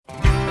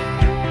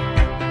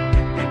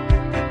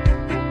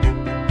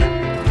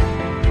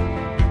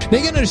Now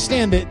you gotta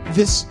understand that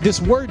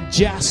this word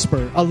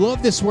jasper, I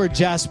love this word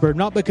jasper,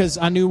 not because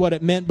I knew what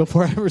it meant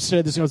before I ever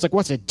studied this. I was like,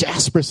 what's a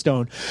jasper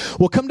stone?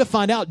 Well, come to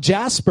find out,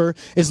 jasper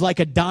is like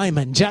a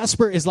diamond.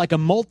 Jasper is like a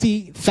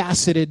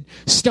multifaceted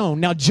stone.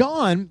 Now,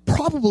 John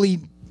probably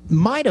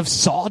might have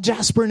saw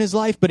jasper in his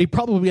life, but he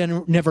probably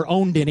never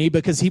owned any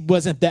because he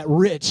wasn't that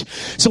rich.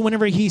 So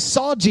whenever he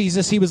saw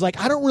Jesus, he was like,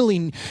 I don't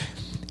really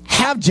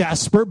have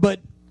jasper,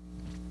 but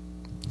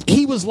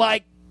he was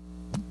like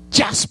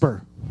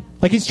jasper.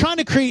 Like he's trying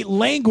to create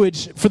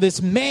language for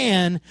this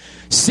man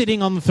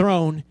sitting on the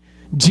throne,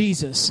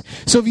 Jesus.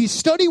 So if you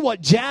study what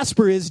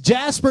jasper is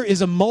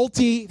a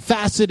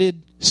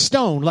multifaceted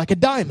stone, like a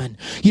diamond.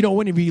 You know,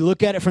 whenever you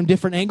look at it from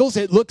different angles,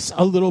 it looks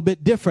a little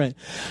bit different.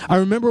 I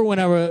remember when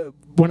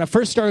I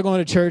first started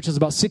going to church, I was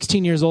about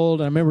 16 years old,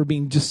 and I remember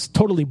being just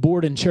totally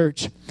bored in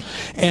church.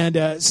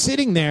 And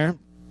sitting there,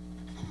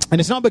 and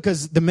it's not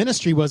because the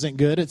ministry wasn't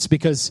good. It's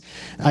because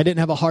I didn't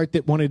have a heart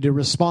that wanted to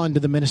respond to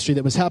the ministry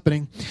that was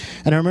happening.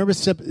 And I remember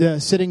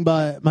sitting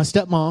by my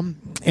stepmom,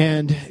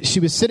 and she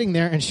was sitting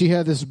there, and she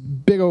had this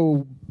big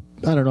old,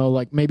 I don't know,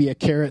 like maybe a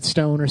carat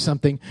stone or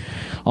something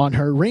on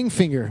her ring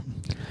finger.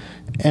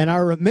 And I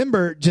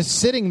remember just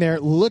sitting there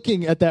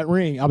looking at that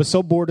ring. I was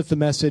so bored with the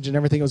message and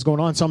everything that was going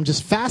on. So I'm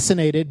just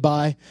fascinated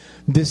by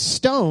this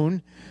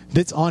stone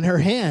that's on her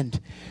hand.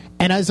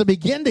 And as I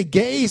began to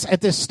gaze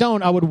at this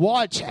stone, I would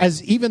watch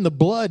as even the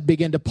blood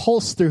began to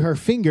pulse through her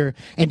finger,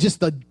 and just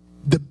the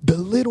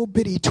little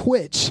bitty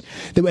twitch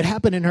that would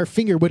happen in her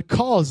finger would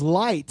cause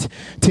light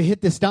to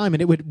hit this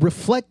diamond. It would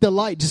reflect the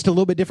light just a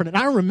little bit different. And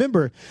I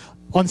remember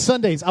on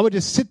Sundays, I would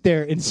just sit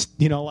there and,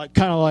 you know, like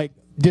kind of like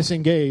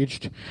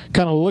disengaged,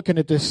 kind of looking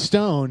at this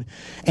stone.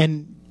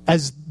 And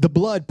as the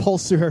blood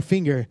pulsed through her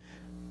finger,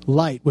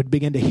 light would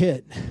begin to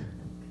hit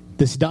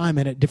this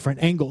diamond at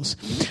different angles.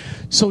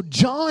 So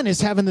John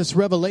is having this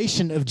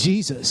revelation of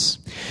Jesus.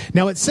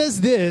 Now it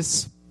says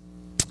this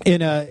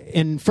in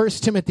 1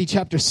 Timothy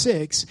chapter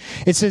 6,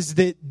 it says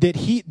that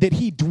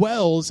he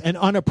dwells in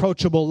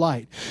unapproachable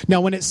light.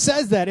 Now when it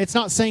says that, it's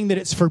not saying that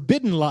it's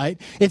forbidden light.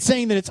 It's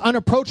saying that it's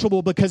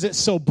unapproachable because it's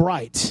so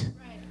bright.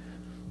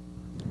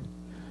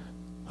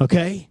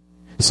 Okay?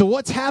 So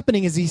what's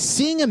happening is he's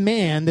seeing a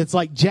man that's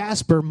like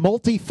jasper,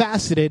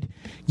 multifaceted,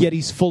 yet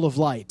he's full of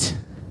light.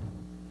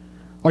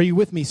 Are you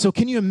with me? So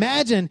can you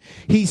imagine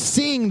he's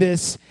seeing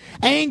this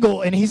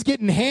angle and he's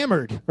getting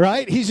hammered,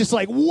 right? He's just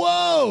like,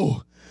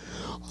 whoa.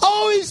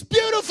 Oh, he's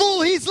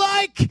beautiful. He's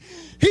like,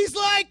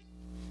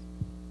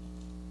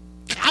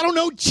 I don't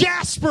know,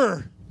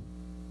 jasper.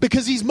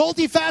 Because he's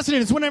multifaceted.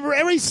 It's whenever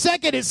every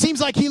second it seems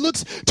like he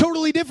looks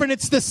totally different.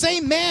 It's the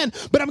same man,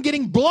 but I'm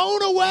getting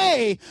blown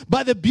away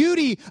by the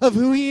beauty of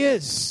who he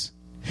is.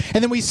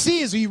 And then we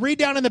see, as we read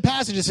down in the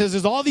passage, it says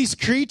there's all these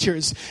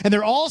creatures, and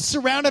they're all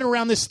surrounded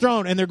around this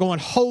throne, and they're going,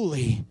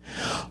 holy,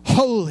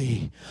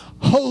 holy,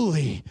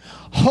 holy,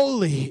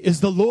 holy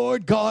is the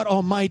Lord God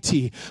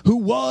Almighty, who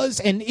was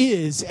and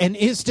is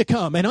to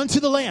come, and unto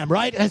the Lamb,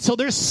 right? And so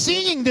they're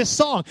singing this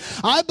song.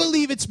 I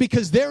believe it's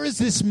because there is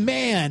this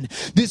man,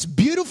 this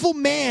beautiful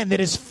man that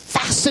is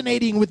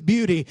fascinating with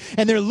beauty,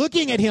 and they're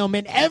looking at him,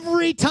 and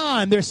every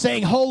time they're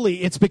saying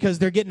holy, it's because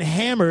they're getting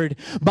hammered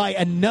by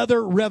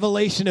another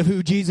revelation of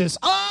who Jesus.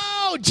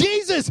 Oh,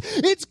 Jesus,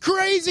 it's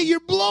crazy. You're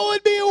blowing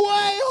me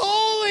away.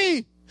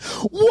 Holy.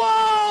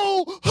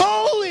 Whoa,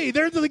 holy.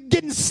 They're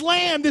getting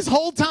slammed this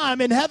whole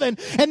time in heaven,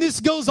 and this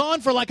goes on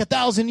for like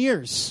 1,000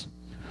 years.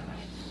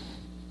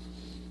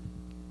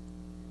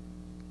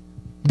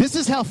 This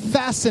is how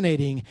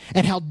fascinating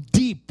and how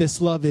deep this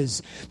love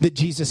is that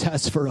Jesus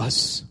has for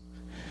us.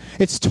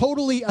 It's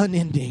totally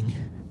unending.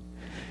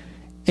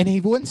 And he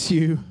wants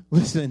you,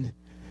 listen,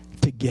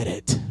 to get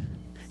it.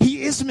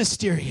 He is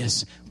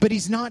mysterious, but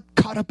he's not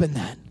caught up in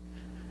that.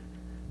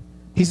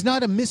 He's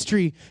not a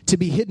mystery to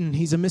be hidden.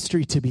 He's a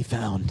mystery to be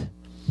found.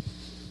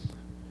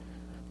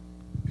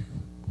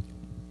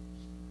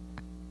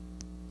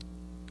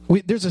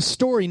 There's a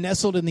story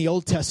nestled in the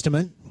Old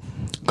Testament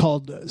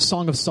called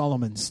Song of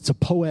Solomon. It's a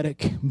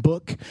poetic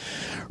book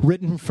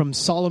written from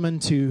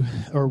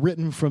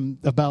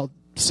about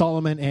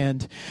Solomon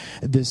and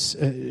this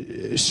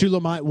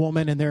Shulamite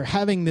woman, and they're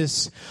having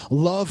this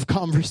love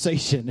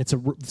conversation. It's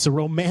a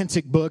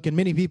romantic book, and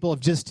many people have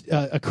just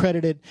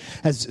accredited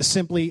as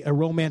simply a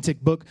romantic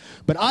book.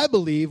 But I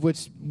believe,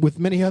 which with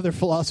many other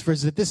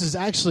philosophers, that this is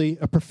actually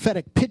a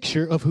prophetic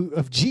picture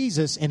of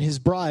Jesus and his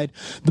bride,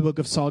 the book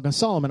of Song of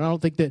Solomon. I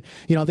don't think that,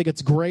 I think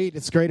it's great.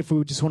 It's great if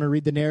we just want to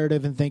read the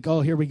narrative and think,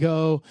 oh, here we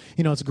go.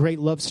 It's a great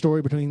love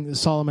story between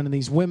Solomon and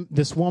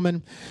this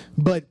woman.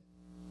 But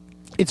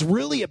it's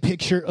really a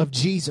picture of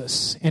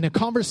Jesus and a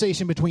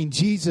conversation between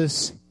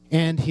Jesus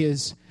and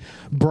his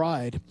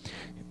bride.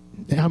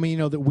 How many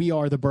know that we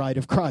are the bride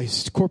of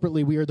Christ?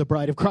 Corporately, we are the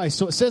bride of Christ.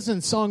 So it says in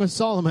Song of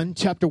Solomon,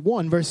 chapter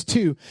 1, verse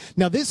 2.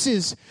 Now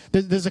there's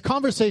a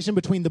conversation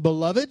between the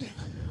beloved,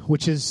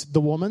 which is the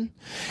woman,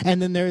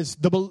 and then there's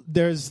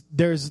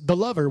the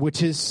lover,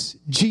 which is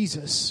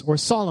Jesus or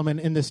Solomon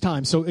in this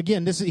time. So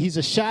again, he's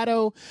a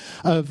shadow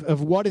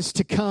of what is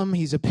to come.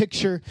 He's a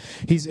picture.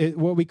 He's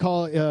what we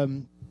call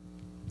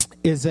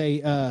is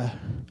a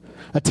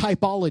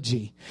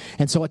typology.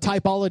 And so a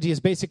typology is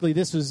basically,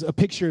 this was a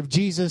picture of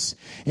Jesus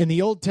in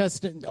the Old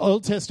Testament.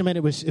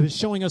 It was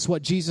showing us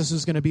what Jesus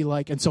was going to be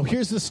like. And so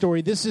here's the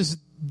story. This is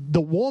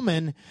the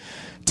woman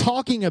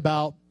talking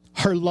about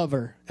her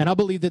lover. And I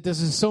believe that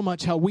this is so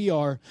much how we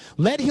are.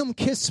 Let him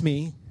kiss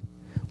me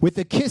with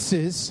the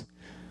kisses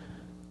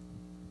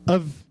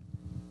of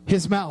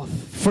his mouth.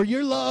 For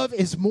your love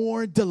is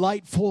more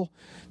delightful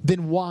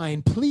than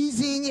wine.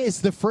 Pleasing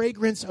is the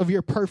fragrance of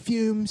your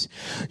perfumes.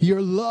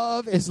 Your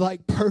love is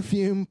like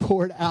perfume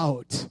poured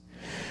out.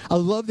 I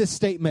love this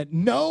statement.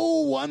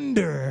 No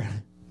wonder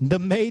the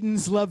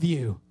maidens love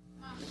you.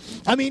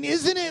 I mean,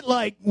 isn't it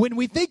like when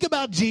we think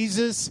about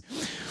Jesus,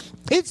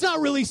 it's not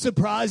really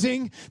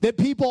surprising that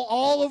people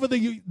all over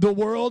the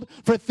world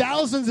for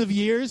thousands of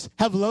years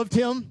have loved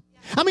him.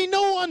 I mean,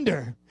 no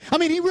wonder. I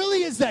mean, he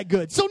really is that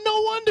good. So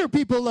no wonder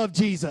people love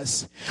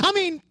Jesus. I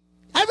mean,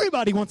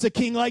 everybody wants a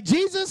king like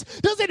Jesus.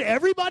 Doesn't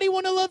everybody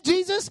want to love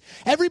Jesus?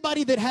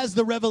 Everybody that has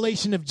the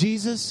revelation of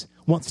Jesus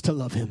wants to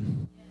love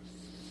him.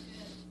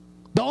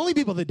 The only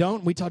people that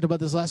don't, we talked about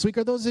this last week,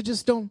 are those that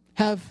just don't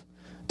have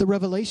the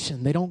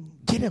revelation. They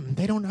don't get him.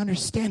 They don't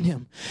understand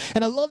him.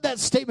 And I love that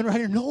statement right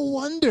here. No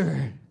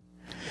wonder.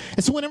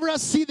 And so whenever I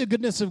see the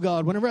goodness of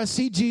God, whenever I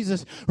see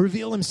Jesus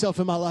reveal himself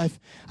in my life,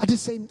 I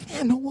just say,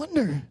 man, no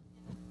wonder.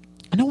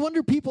 No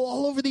wonder people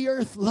all over the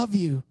earth love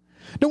you.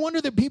 No wonder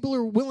that people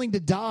are willing to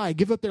die,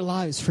 give up their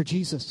lives for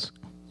Jesus.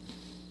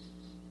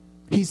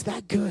 He's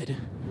that good.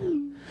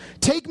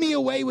 Take me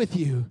away with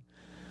you.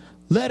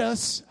 Let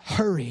us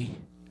hurry.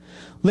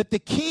 Let the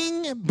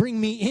king bring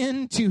me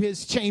into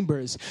his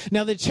chambers.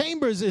 Now the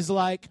chambers is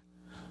like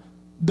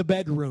the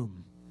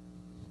bedroom.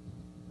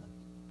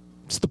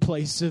 It's the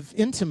place of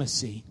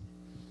intimacy.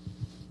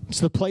 It's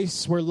the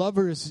place where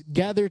lovers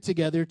gather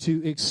together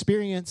to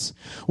experience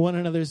one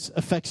another's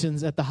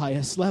affections at the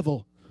highest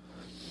level.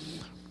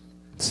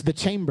 It's the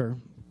chamber.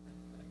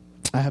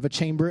 I have a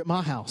chamber at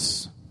my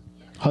house.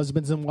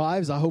 Husbands and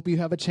wives, I hope you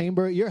have a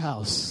chamber at your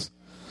house.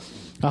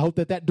 I hope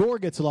that door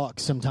gets locked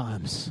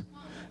sometimes.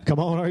 Come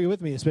on, are you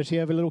with me? Especially if you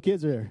have little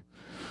kids there.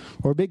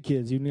 Or big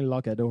kids, you need to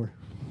lock that door.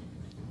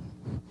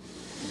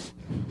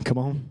 Come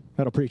on,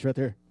 that'll preach right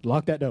there.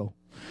 Lock that door.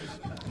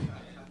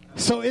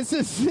 So it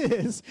says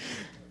this,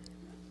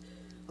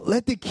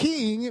 let the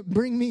king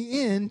bring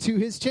me into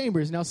his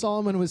chambers. Now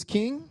Solomon was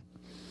king.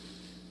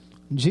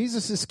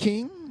 Jesus is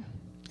king.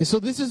 And so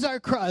this is our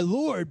cry.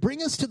 Lord,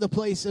 bring us to the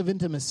place of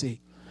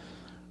intimacy.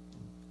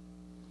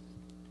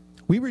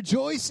 We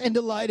rejoice and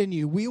delight in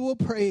you. We will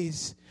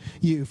praise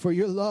you for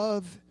your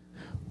love.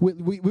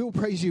 We will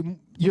praise you,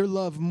 your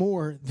love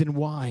more than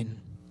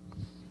wine.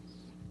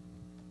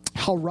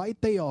 How right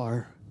they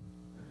are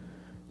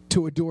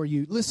to adore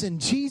you. Listen,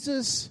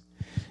 Jesus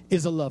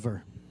is a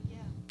lover. Yeah.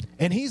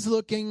 And he's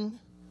looking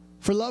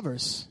for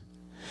lovers.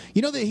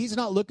 You know that he's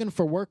not looking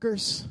for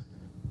workers?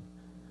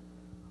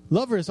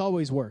 Lovers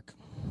always work.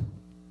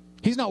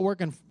 He's not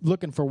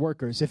looking for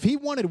workers. If he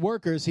wanted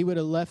workers, he would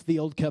have left the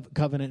old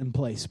covenant in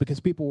place because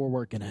people were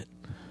working it.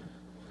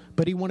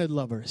 But he wanted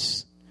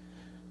lovers.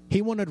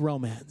 He wanted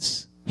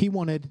romance. He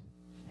wanted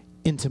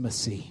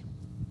intimacy.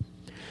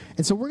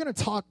 And so we're going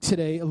to talk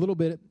today a little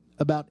bit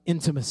about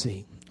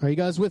intimacy. Are you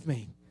guys with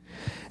me?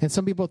 And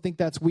some people think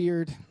that's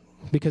weird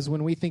because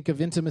when we think of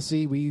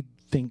intimacy, we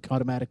think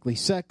automatically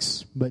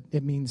sex, but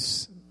it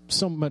means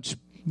so much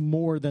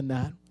more than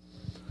that.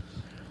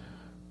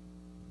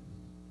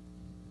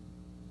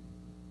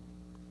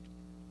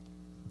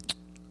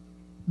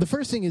 The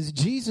first thing is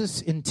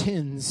Jesus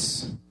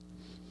intends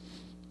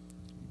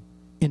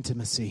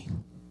intimacy.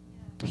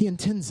 He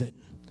intends it.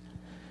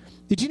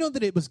 Did you know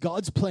that it was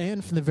God's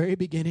plan from the very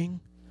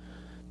beginning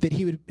that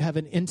he would have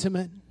an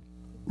intimate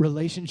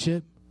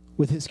relationship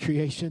with his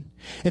creation?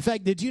 In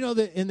fact, did you know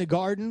that in the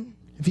garden,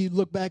 if you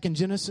look back in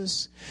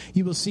Genesis,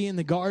 you will see in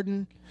the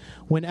garden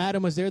when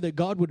Adam was there that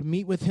God would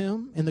meet with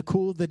him in the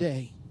cool of the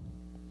day.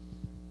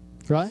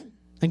 Right?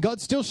 And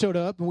God still showed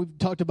up, and we've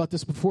talked about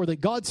this before,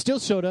 that God still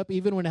showed up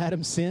even when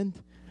Adam sinned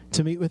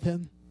to meet with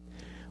him.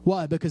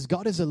 Why? Because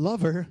God is a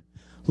lover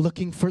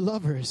looking for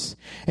lovers.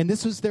 And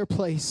this was their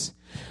place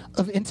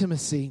of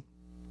intimacy.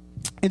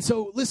 And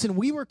so, listen,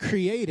 we were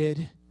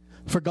created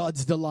for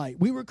God's delight.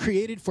 We were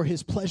created for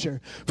his pleasure,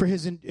 for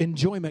his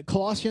enjoyment.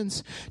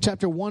 Colossians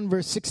chapter 1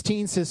 verse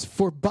 16 says,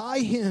 for by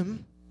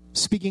him,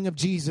 speaking of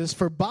Jesus,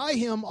 for by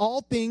him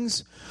all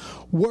things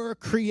were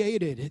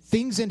created,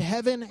 things in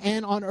heaven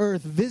and on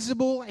earth,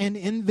 visible and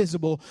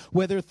invisible,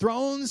 whether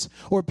thrones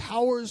or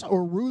powers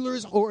or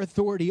rulers or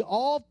authority.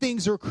 All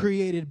things are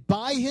created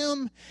by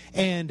him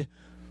and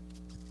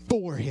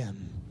for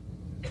him.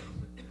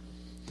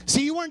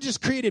 See, you weren't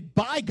just created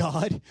by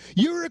God,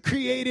 you were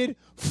created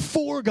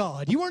for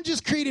God. You weren't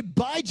just created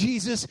by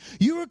Jesus,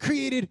 you were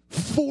created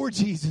for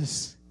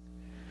Jesus.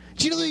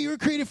 Do you know that you were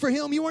created for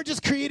him? You weren't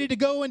just created to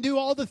go and do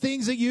all the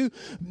things that you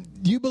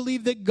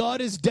believe that God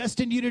has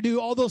destined you to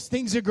do. All those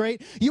things are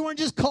great. You weren't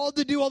just called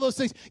to do all those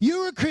things.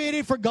 You were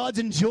created for God's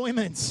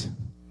enjoyment.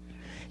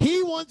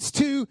 He wants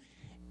to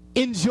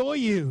enjoy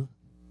you.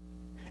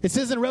 It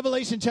says in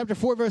Revelation chapter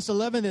 4, verse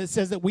 11, that it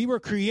says that we were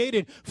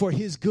created for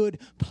his good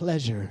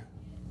pleasure.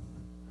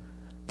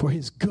 For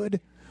his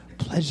good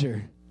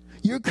pleasure.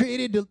 You were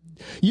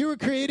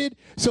created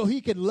so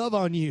he could love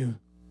on you.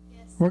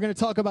 Yes. We're going to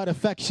talk about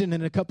affection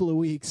in a couple of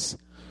weeks.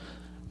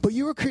 But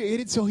you were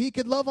created so he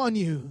could love on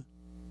you.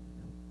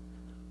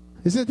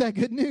 Isn't that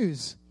good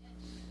news?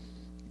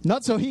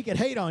 Not so he could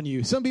hate on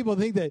you. Some people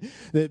think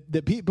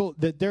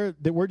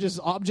that we're just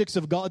objects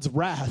of God's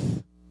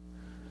wrath.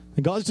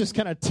 And God's just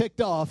kind of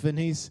ticked off and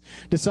he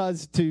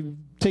decides to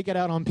take it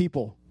out on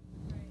people.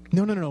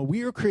 No.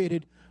 We were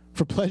created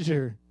for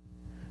pleasure.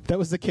 If that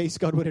was the case,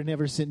 God would have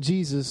never sent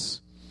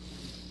Jesus.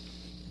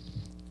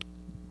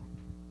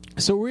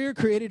 So we were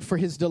created for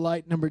his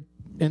delight.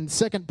 And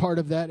second part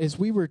of that is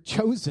we were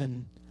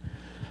chosen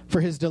for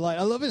his delight.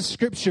 I love his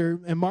scripture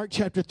in Mark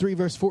chapter 3,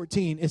 verse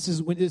 14. This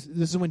is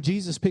when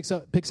Jesus picks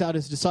out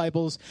his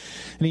disciples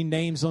and he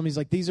names them. He's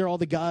like, these are all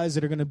the guys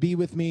that are going to be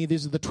with me.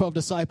 These are the 12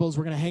 disciples.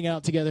 We're going to hang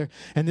out together.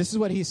 And this is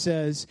what he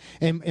says.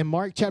 In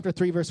Mark chapter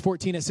 3, verse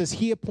 14, it says,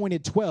 he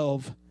appointed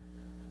 12,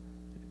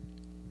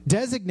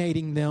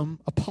 designating them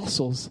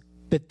apostles,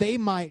 that they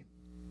might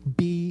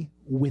be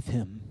with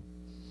him,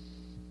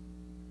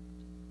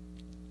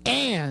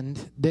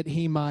 and that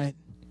he might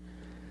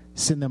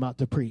send them out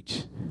to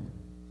preach.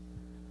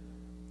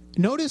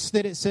 Notice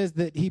that it says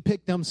that he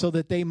picked them so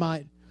that they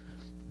might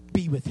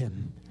be with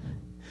him.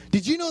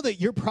 Did you know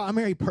that your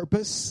primary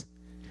purpose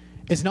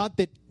is not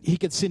that he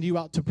could send you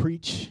out to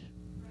preach,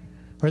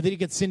 or that he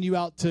could send you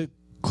out to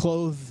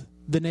clothe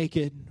the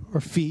naked or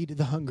feed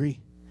the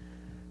hungry?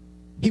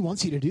 He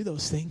wants you to do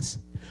those things,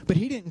 but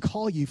he didn't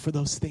call you for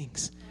those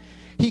things.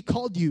 He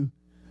called you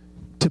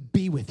to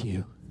be with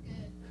you.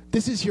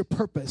 This is your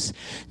purpose.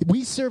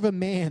 We serve a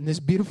man, this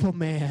beautiful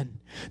man,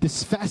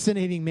 this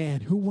fascinating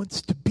man who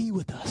wants to be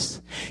with us.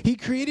 He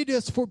created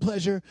us for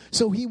pleasure,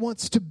 so he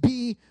wants to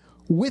be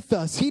with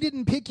us. He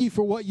didn't pick you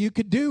for what you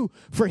could do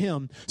for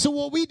him. So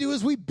what we do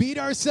is we beat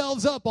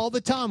ourselves up all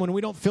the time when we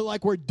don't feel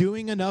like we're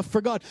doing enough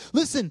for God.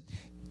 Listen,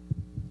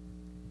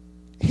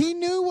 he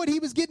knew what he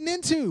was getting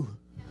into.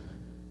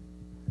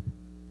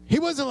 He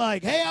wasn't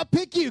like, hey, I'll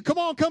pick you. Come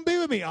on, come be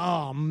with me.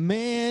 Oh,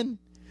 man.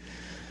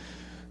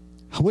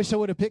 I wish I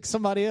would have picked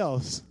somebody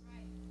else.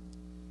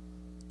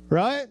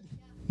 Right?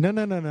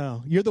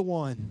 No. You're the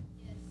one.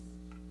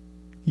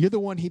 You're the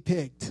one he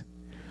picked.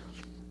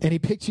 And he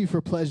picked you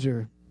for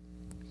pleasure.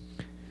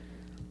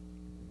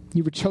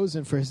 You were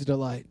chosen for his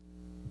delight.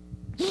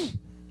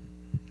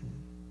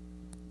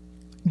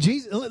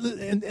 Jesus,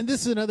 and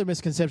this is another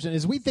misconception,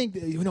 is we think,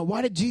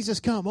 why did Jesus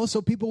come? Oh,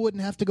 so people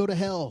wouldn't have to go to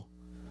hell.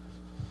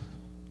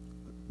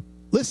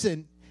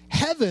 Listen,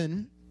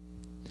 heaven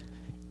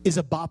is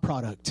a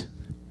byproduct.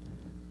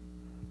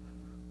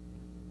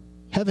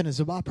 Heaven is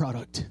a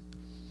byproduct.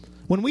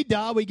 When we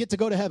die, we get to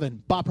go to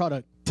heaven.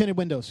 Byproduct. Tinted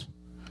windows.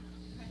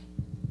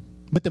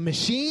 But the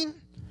machine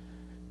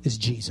is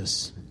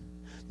Jesus.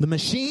 The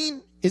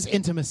machine is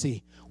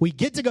intimacy. We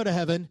get to go to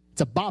heaven.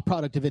 It's a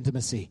byproduct of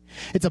intimacy.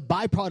 It's a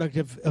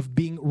byproduct of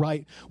being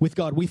right with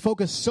God. We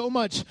focus so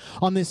much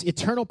on this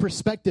eternal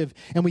perspective,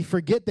 and we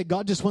forget that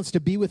God just wants to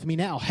be with me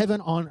now.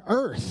 Heaven on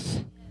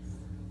earth.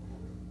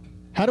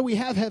 How do we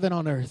have heaven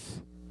on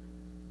earth?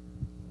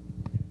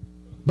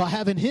 By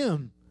having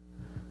him.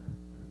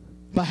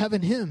 By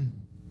having him.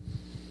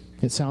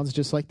 It sounds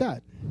just like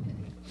that.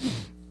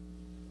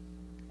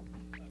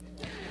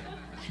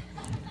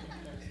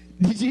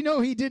 Did you know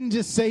he didn't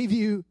just save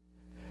you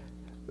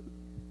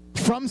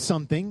from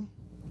something?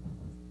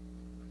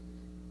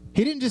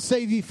 He didn't just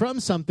save you from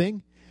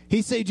something.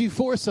 He saved you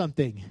for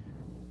something.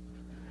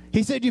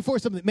 He saved you for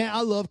something. Man,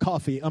 I love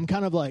coffee. I'm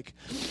kind of like...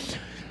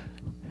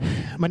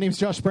 My name's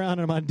Josh Brown,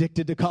 and I'm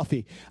addicted to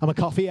coffee. I'm a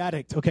coffee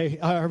addict, okay?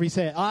 However you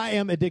say it. I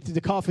am addicted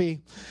to coffee.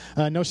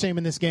 No shame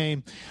in this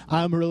game.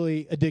 I'm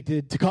really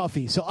addicted to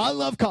coffee. So I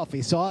love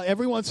coffee. So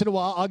every once in a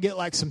while, I'll get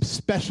like some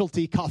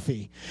specialty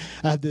coffee.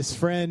 I have this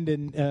friend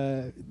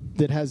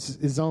that has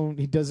his own,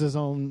 he does his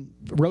own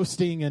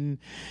roasting, and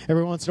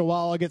every once in a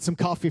while, I'll get some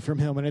coffee from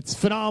him, and it's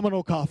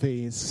phenomenal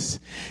coffee.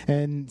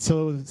 And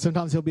so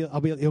sometimes he'll be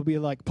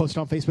like posting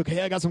on Facebook,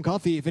 hey, I got some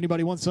coffee. If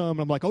anybody wants some, and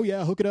I'm like, oh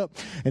yeah, hook it up.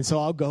 And so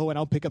I'll go and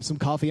I'll pick up some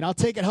coffee and I'll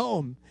take it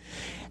home.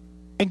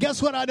 And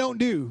guess what I don't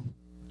do?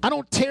 I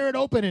don't tear it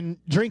open and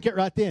drink it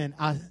right then.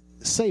 I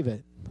save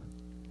it.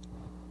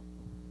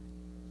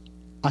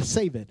 I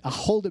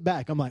hold it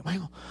back. I'm like,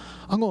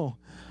 well,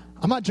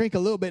 I might drink a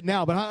little bit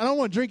now, but I don't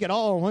want to drink it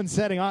all in one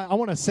setting. I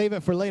want to save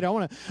it for later. I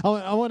want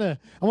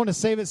to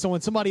save it so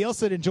when somebody else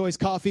that enjoys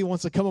coffee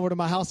wants to come over to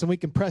my house and we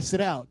can press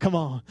it out. Come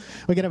on,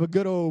 we can have a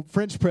good old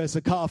French press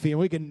of coffee, and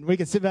we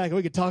can sit back and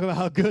we can talk about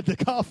how good the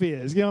coffee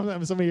is. You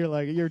know, some of you are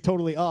like, you're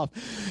totally off.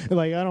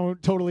 Like I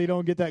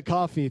don't get that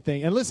coffee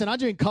thing. And listen, I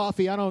drink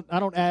coffee. I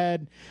don't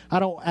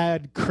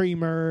add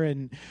creamer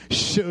and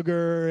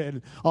sugar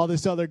and all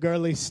this other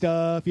girly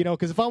stuff. You know,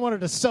 because if I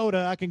wanted a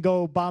soda, I can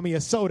go buy me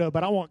a soda,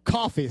 but I want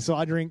coffee. So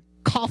I drink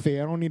coffee.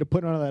 I don't need to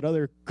put none of that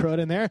other crud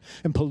in there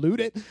and pollute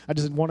it. I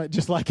just want it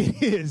just like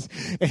it is.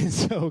 And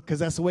so, because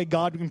that's the way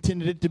God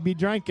intended it to be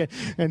drank.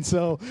 And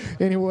so,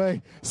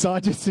 anyway, so I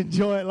just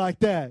enjoy it like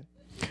that.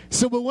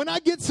 So, but when I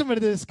get some of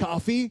this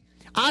coffee,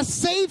 I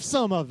save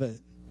some of it.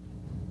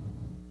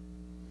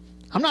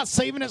 I'm not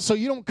saving it so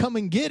you don't come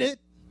and get it.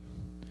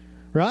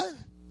 Right?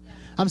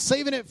 I'm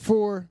saving it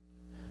for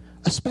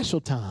a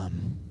special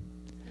time.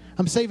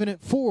 I'm saving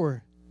it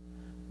for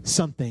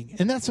something.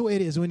 And that's the way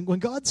it is. When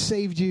God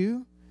saved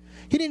you,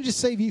 he didn't just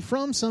save you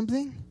from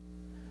something.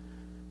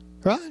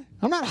 Right?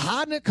 I'm not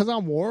hiding it because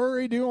I'm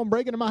worried you're going to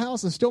break into my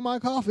house and steal my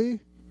coffee.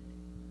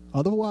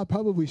 Although I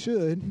probably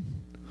should.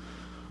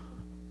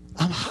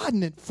 I'm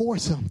hiding it for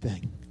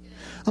something.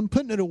 I'm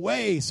putting it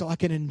away so I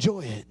can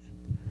enjoy it.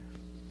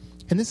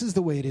 And this is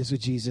the way it is with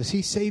Jesus.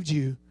 He saved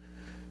you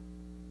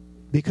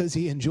because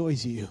he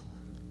enjoys you.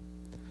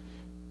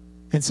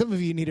 And some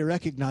of you need to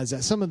recognize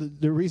that. Some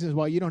of the reasons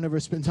why you don't ever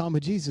spend time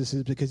with Jesus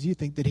is because you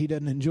think that he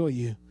doesn't enjoy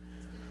you.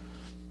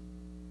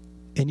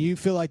 And you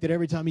feel like that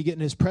every time you get in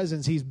his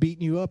presence, he's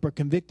beating you up or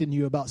convicting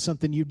you about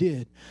something you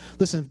did.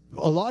 Listen,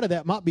 a lot of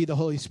that might be the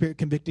Holy Spirit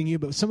convicting you,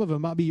 but some of it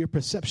might be your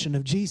perception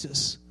of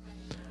Jesus.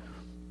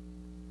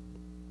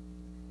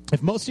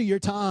 If most of your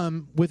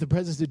time with the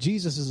presence of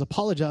Jesus is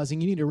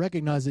apologizing, you need to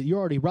recognize that you're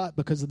already right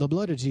because of the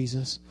blood of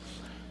Jesus.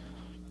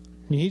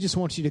 And he just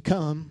wants you to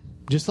come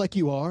just like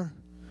you are.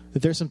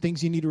 If there's some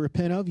things you need to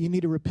repent of, you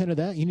need to repent of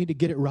that. You need to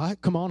get it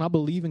right. Come on, I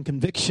believe in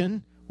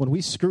conviction. When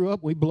we screw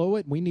up, we blow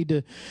it. We need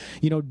to,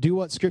 do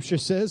what Scripture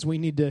says. We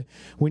need to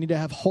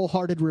have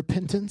wholehearted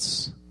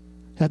repentance.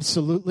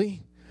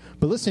 Absolutely.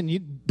 But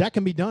listen, that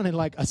can be done in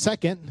like a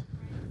second.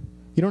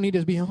 You don't need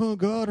to be, oh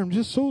God, I'm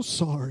just so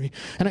sorry.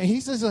 And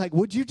he says, like,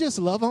 would you just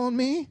love on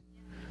me?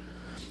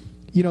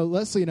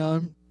 Leslie and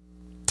I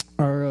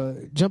are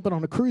jumping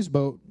on a cruise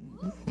boat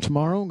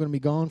tomorrow. I'm going to be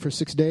gone for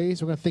 6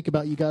 days. We're going to think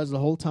about you guys the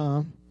whole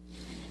time.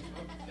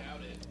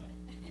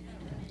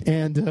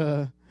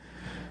 And,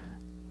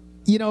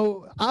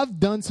 I've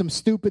done some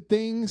stupid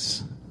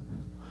things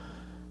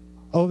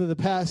over the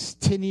past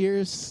 10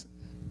 years.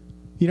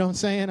 You know what I'm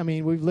saying? I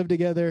mean, we've lived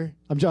together.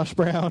 I'm Josh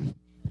Brown.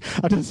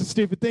 I've done some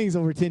stupid things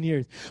over 10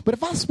 years. But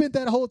if I spent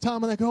that whole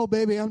time, I'm like, oh,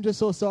 baby, I'm just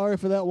so sorry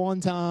for that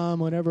one time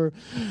whenever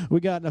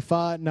we got in a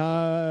fight and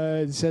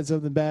I said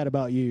something bad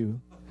about you.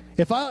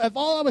 If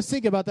all I was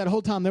thinking about that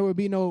whole time, there would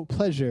be no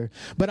pleasure.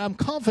 But I'm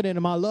confident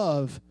in my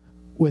love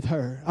with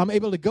her. I'm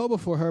able to go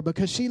before her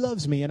because she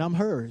loves me and I'm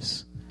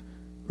hers.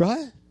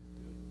 Right?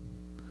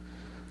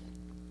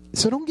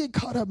 So don't get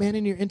caught up, man,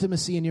 in your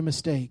intimacy and your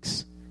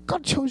mistakes.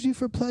 God chose you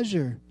for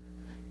pleasure.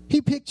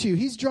 He picked you.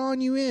 He's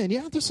drawing you in.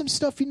 Yeah, there's some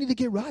stuff you need to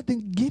get right.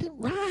 Then get it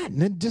right.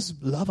 And then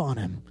just love on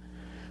him.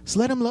 Just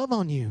let him love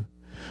on you.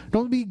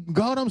 Don't be,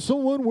 God, I'm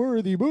so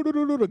unworthy.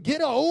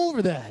 Get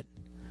over that.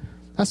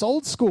 That's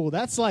old school.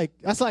 That's like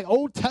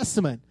Old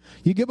Testament.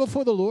 You get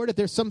before the Lord. If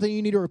there's something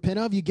you need to repent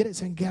of, you get it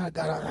saying, God,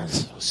 I'm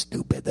so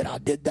stupid that I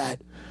did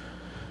that.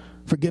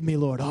 Forgive me,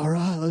 Lord. All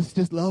right, let's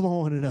just love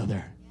on one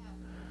another.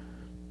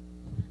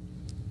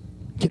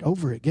 Get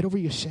over it. Get over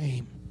your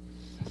shame.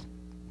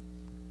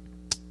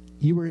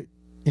 You were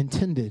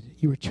intended.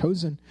 You were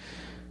chosen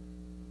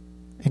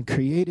and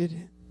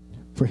created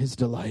for his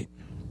delight.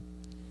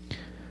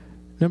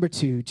 Number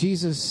 2,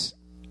 Jesus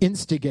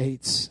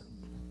instigates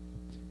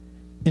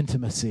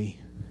intimacy.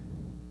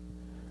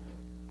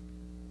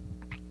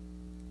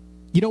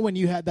 When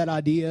you had that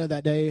idea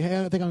that day,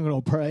 hey, I think I'm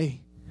going to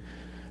pray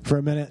for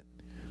a minute.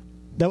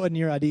 That wasn't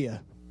your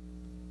idea.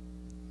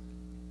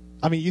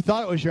 I mean, you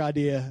thought it was your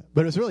idea,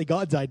 but it was really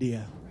God's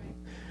idea.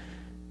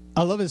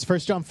 I love this, 1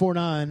 John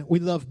 4:9. We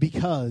love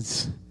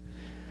because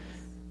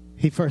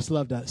he first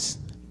loved us.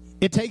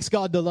 It takes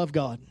God to love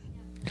God.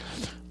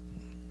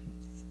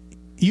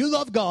 You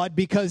love God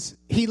because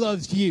he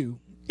loves you.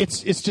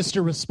 It's just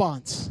a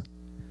response.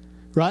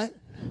 Right?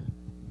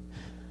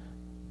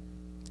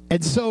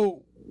 And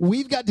so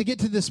we've got to get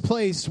to this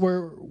place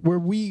where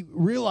we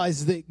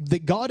realize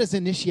that God is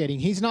initiating.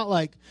 He's not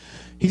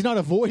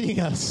avoiding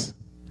us.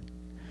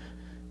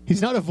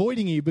 He's not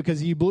avoiding you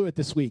because you blew it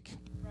this week.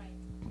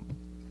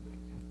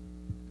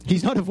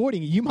 He's not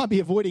avoiding you. You might be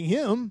avoiding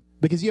him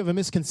because you have a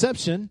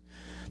misconception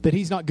that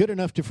he's not good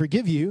enough to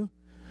forgive you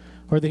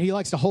or that he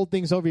likes to hold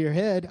things over your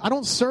head. I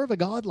don't serve a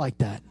God like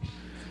that.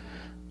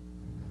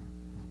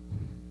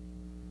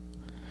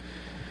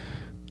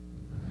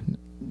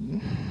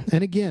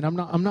 And again, I'm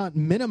not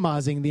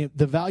minimizing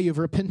the value of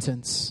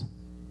repentance.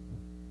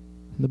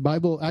 The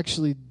Bible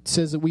actually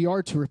says that we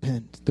are to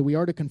repent, that we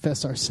are to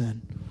confess our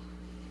sin.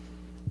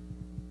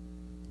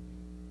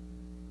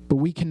 But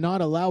we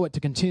cannot allow it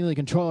to continually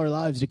control our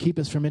lives to keep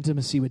us from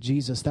intimacy with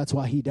Jesus. That's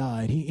why he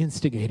died. He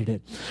instigated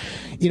it.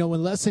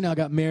 When Leslie and I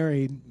got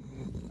married,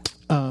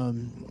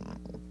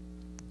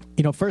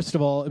 first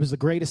of all, it was the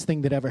greatest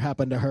thing that ever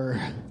happened to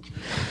her.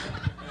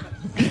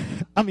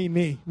 I mean,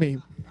 me.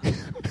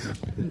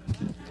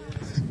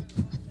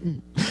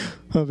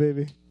 Oh,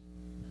 baby.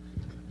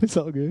 It's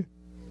all good.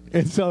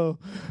 And so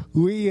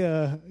we,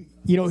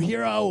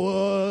 here I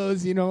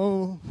was,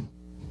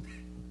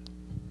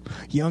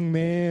 young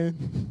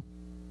man.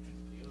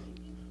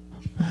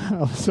 I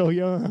was so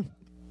young.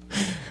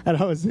 And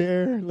I was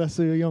there,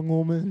 Leslie, a young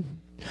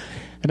woman.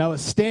 And I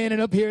was standing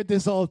up here at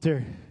this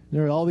altar.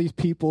 There were all these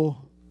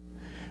people.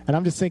 And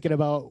I'm just thinking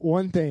about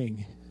one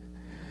thing.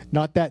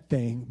 Not that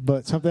thing,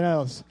 but something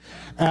else.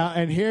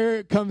 And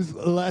here comes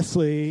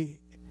Leslie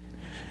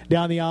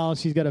down the aisle.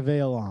 She's got a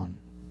veil on.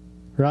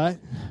 Right?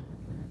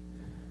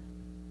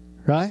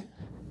 Right?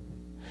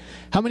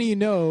 How many of you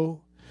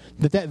know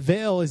that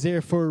veil is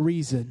there for a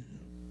reason?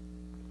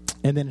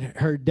 And then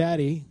her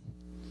daddy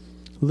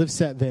lifts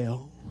that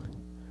veil.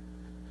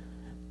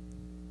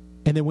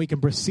 And then we can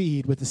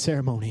proceed with the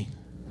ceremony.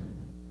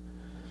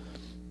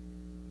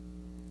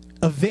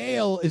 A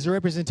veil is a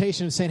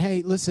representation of saying,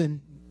 hey,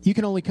 listen, you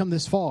can only come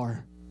this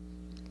far.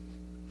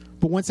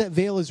 But once that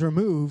veil is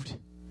removed,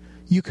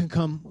 you can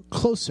come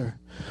closer.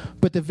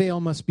 But the veil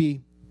must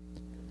be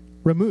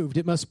removed.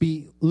 It must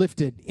be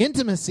lifted.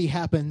 Intimacy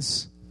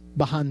happens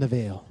behind the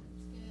veil.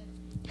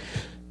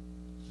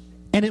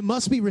 And it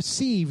must be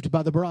received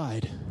by the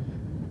bride.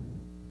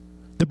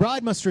 The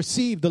bride must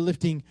receive the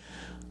lifting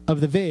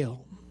of the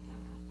veil.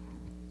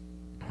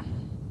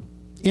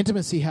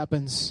 Intimacy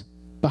happens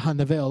behind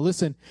the veil.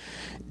 Listen,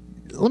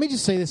 let me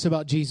just say this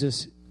about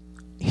Jesus.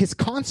 His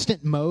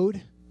constant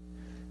mode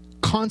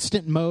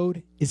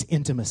is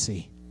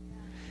intimacy.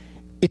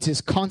 It's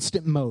his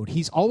constant mode.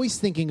 He's always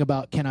thinking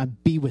about, can I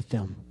be with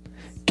them?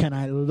 Can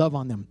I love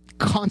on them?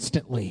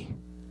 Constantly.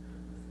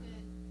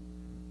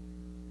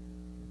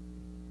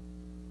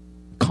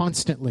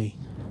 Constantly.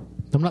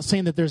 I'm not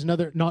saying that there's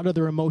not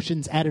other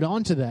emotions added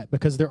on to that,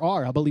 because there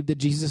are. I believe that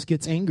Jesus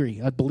gets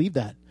angry. I believe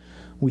that.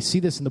 We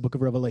see this in the book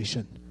of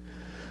Revelation.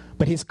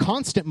 But his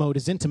constant mode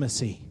is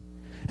intimacy.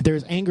 If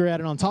there's anger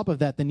added on top of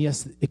that, then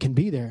yes, it can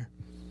be there.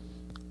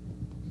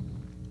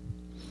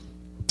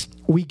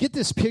 We get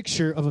this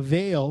picture of a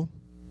veil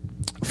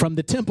from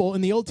the temple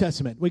in the Old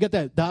Testament. We got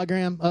that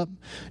diagram up,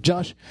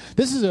 Josh?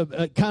 This is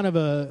a kind of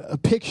a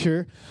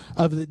picture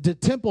of the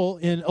temple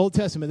in Old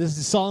Testament. This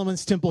is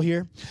Solomon's temple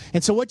here.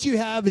 And so what you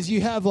have is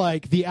you have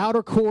like the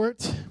outer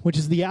court, which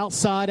is the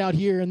outside out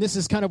here. And this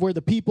is kind of where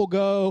the people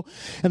go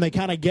and they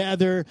kind of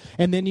gather.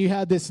 And then you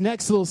have this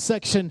next little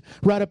section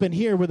right up in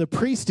here where the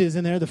priest is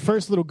in there, the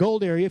first little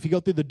gold area, if you go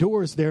through the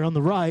doors there on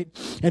the right.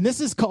 And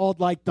this is called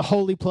like the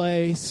holy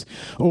place,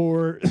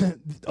 or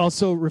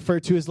also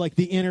referred to as like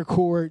the inner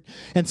court.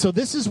 And so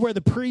this is where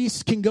the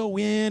priest can go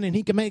in and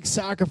he can make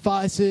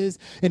sacrifices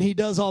and he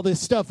does all this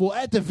stuff. Well,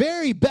 at the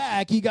very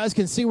back, you guys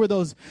can see where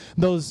those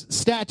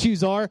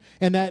statues are.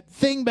 And that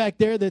thing back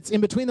there that's in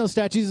between those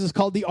statues is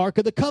called the Ark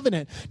of the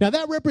Covenant. Now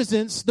that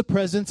represents the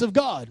presence of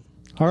God.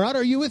 All right,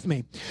 are you with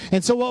me?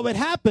 And so what would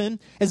happen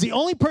is the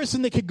only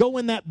person that could go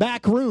in that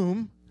back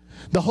room,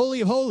 the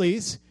Holy of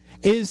Holies,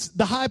 is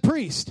the high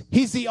priest.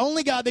 He's the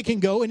only guy that can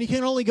go, and he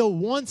can only go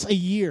once a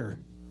year.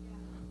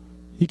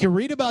 You can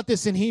read about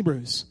this in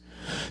Hebrews.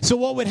 So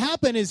what would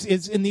happen is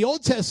in the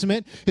Old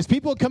Testament is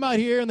people would come out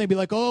here and they'd be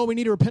like, oh, we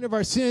need to repent of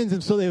our sins.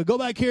 And so they would go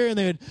back here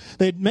and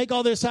they'd make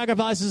all their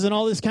sacrifices and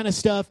all this kind of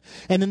stuff.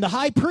 And then the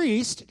high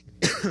priest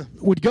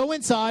would go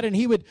inside, and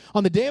he would,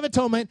 on the Day of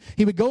Atonement,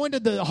 he would go into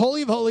the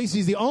Holy of Holies.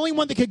 He's the only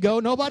one that could go.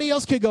 Nobody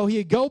else could go. He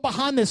would go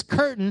behind this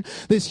curtain,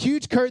 this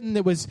huge curtain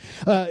that was,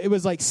 it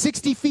was like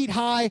 60 feet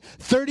high,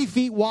 30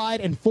 feet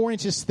wide, and 4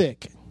 inches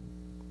thick.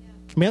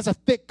 I mean, that's a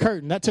thick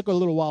curtain. That took a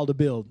little while to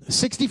build.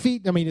 60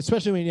 feet, I mean,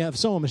 especially when you have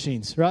sewing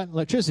machines, right?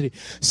 Electricity.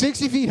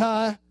 60 feet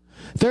high,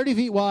 30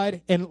 feet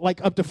wide, and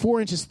like up to 4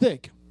 inches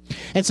thick.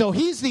 And so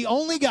he's the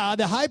only guy,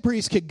 the high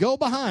priest, could go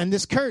behind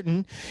this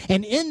curtain,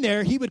 and in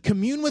there he would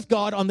commune with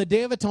God on the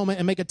Day of Atonement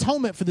and make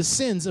atonement for the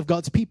sins of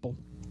God's people.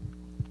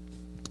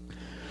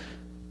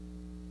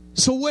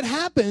 So what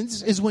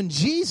happens is when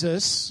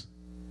Jesus,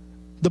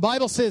 the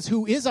Bible says,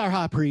 who is our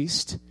high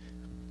priest,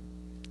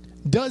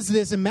 does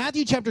this in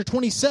Matthew chapter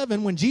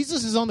 27, when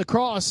Jesus is on the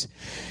cross,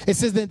 it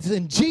says that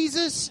then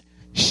Jesus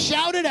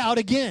shouted out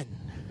again,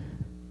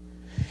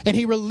 and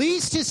he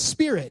released his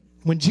spirit.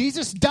 When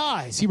Jesus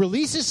dies, he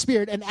released his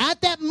spirit, and at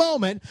that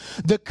moment,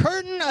 the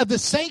curtain of the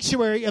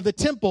sanctuary of the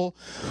temple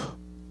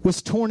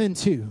was torn in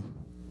two.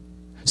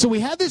 So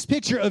we have this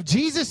picture of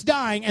Jesus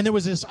dying, and there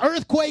was this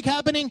earthquake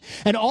happening,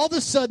 and all of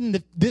a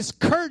sudden, this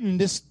curtain,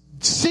 this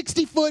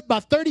 60 foot by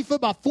 30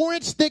 foot by 4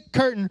 inch thick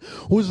curtain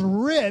was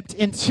ripped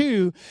in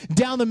two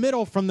down the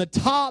middle from the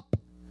top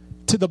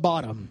to the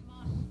bottom.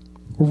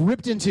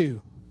 Ripped in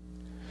two.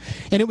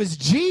 And it was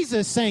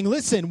Jesus saying,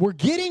 listen, we're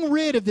getting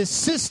rid of this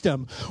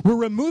system. We're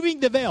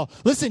removing the veil.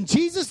 Listen,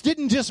 Jesus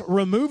didn't just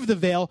remove the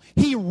veil.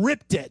 He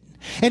ripped it.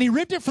 And he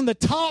ripped it from the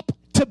top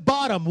to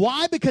bottom.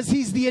 Why? Because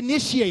he's the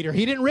initiator.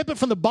 He didn't rip it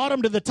from the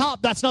bottom to the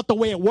top. That's not the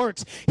way it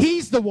works.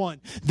 He's the one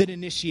that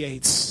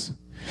initiates.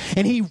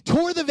 And he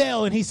tore the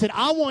veil and he said,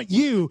 I want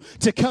you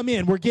to come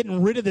in. We're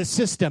getting rid of this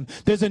system.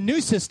 There's a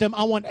new system.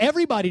 I want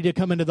everybody to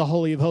come into the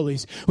Holy of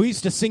Holies. We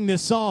used to sing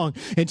this song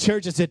in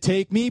church. It said,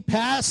 take me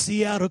past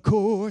the outer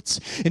courts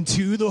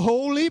into the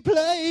holy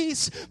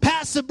place,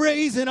 past the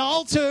brazen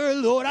altar.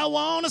 Lord, I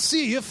want to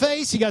see your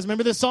face. You guys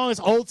remember this song? It's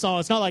an old song.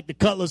 It's not like the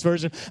Cutlass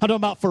version. I'm talking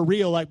about for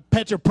real, like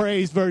Petra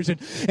Praise version.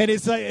 And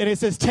it's like, and it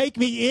says, take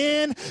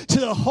me in to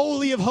the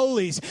Holy of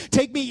Holies.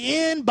 Take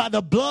me in by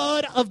the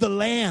blood of the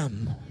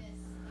Lamb.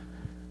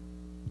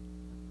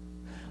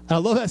 I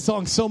love that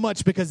song so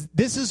much because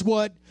this is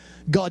what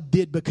God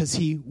did because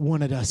he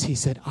wanted us. He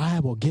said,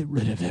 I will get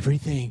rid of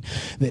everything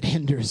that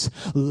hinders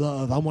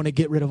love. I want to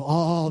get rid of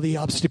all the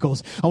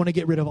obstacles. I want to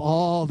get rid of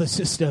all the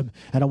system.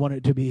 And I want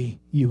it to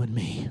be you and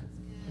me.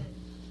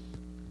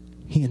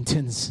 He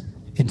intends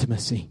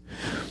intimacy.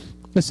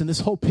 Listen, this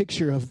whole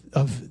picture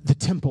of the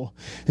temple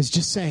is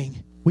just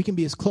saying we can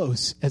be as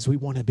close as we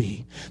want to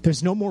be.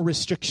 There's no more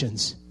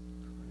restrictions.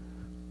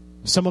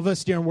 Some of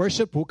us during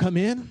worship will come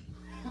in.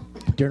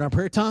 During our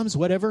prayer times,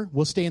 whatever,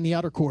 we'll stay in the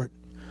outer court.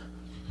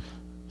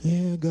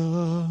 Yeah,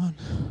 God,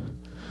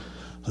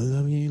 I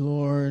love you,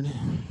 Lord.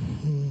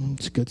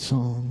 It's a good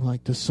song,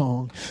 like the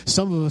song.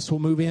 Some of us will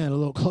move in a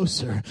little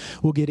closer.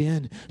 We'll get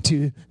in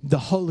to the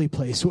holy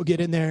place. We'll get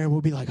in there and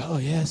we'll be like, oh,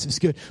 yes, it's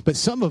good. But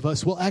some of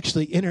us will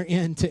actually enter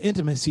into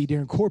intimacy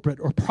during corporate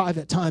or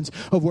private times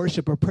of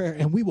worship or prayer,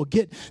 and we will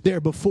get there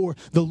before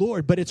the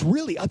Lord. But it's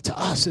really up to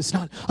us. It's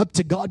not up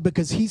to God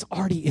because he's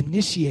already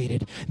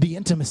initiated the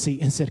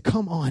intimacy and said,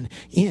 come on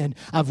in.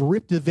 I've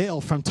ripped the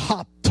veil from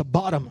top to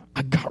bottom.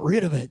 I got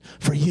rid of it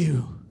for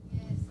you.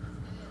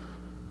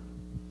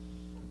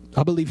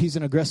 I believe he's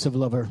an aggressive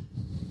lover.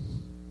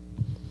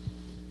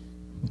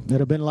 It'd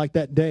have been like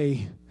that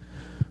day.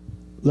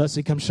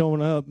 Leslie comes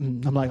showing up,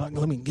 and I'm like,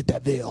 let me get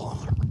that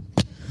veil.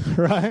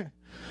 Right?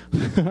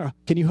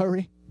 Can you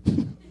hurry?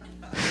 Can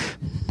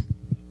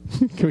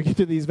we get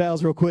to these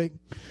vows real quick?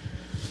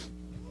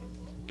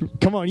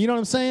 Come on, you know what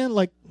I'm saying?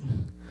 Like,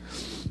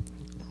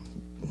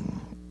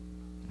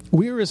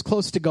 we're as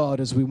close to God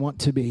as we want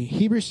to be.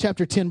 Hebrews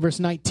chapter 10, verse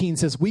 19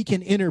 says, we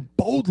can enter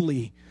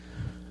boldly,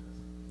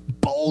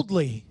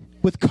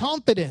 with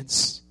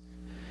confidence,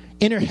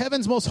 enter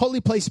heaven's most holy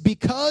place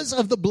because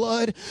of the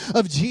blood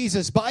of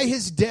Jesus. By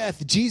his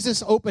death,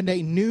 Jesus opened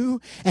a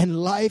new and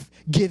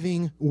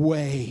life-giving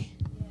way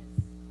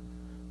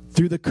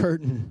through the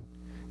curtain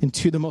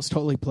into the most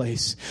holy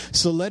place.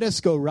 So let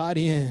us go right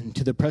in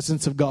to the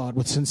presence of God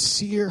with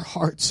sincere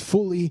hearts,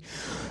 fully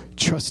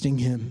trusting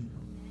him.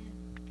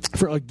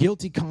 For our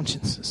guilty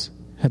consciences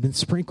have been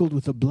sprinkled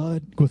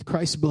with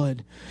Christ's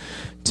blood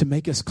to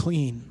make us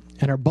clean.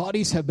 And our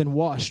bodies have been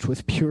washed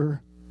with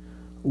pure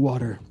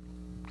water.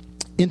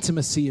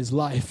 Intimacy is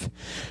life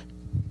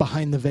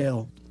behind the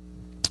veil.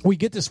 We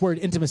get this word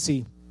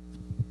intimacy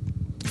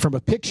from a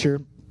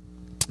picture.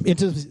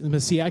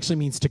 Intimacy actually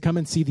means to come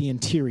and see the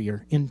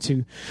interior,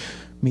 into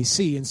me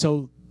see. And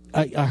so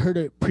I heard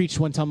it preached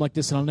one time like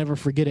this, and I'll never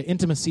forget it.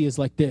 Intimacy is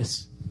like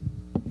this.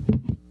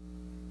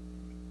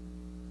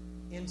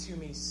 Into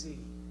me see.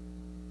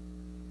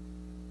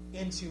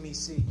 Into me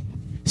see.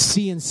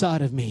 See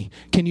inside of me.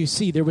 Can you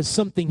see? There was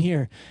something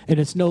here and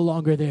it's no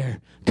longer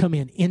there. Come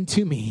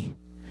into me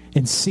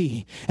and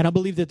see. And I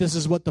believe that this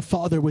is what the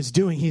Father was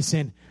doing. He's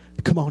saying,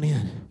 come on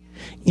in.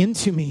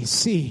 Into me,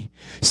 see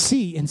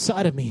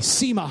inside of me,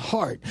 see my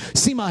heart,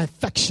 see my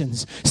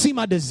affections, see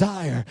my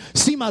desire,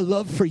 see my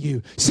love for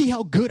you, see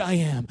how good I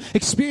am,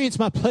 experience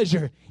my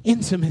pleasure,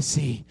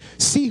 intimacy,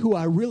 see who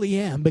I really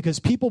am, because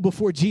people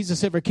before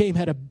Jesus ever came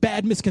had a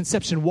bad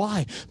misconception.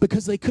 Why?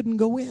 Because they couldn't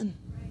go in.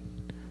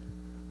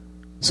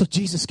 So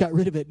Jesus got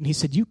rid of it and he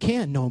said, you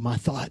can know my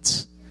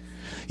thoughts.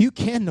 You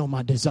can know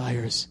my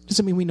desires.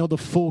 Doesn't mean we know the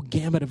full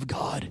gamut of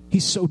God.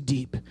 He's so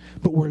deep,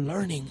 but we're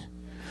learning.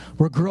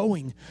 We're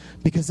growing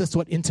because that's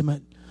what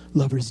intimate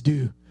lovers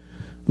do.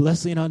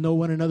 Leslie and I know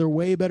one another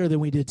way better than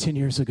we did 10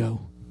 years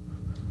ago.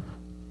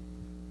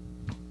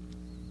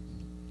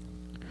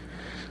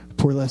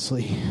 Poor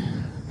Leslie.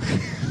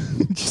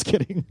 Just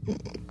kidding.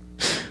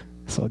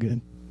 It's all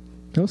good.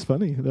 That was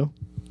funny, though.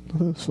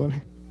 That was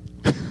funny.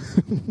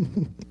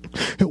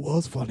 It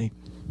was funny.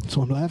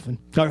 So I'm laughing.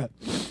 All right.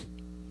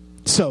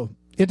 So,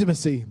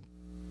 intimacy.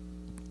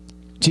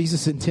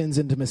 Jesus intends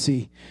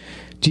intimacy.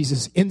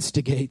 Jesus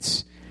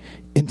instigates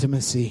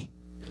intimacy.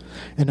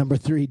 And number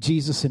 3,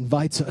 Jesus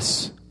invites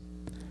us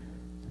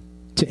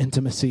to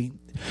intimacy.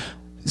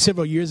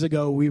 Several years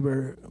ago, we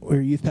were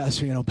youth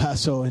pastoring in El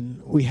Paso,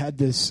 and we had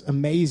this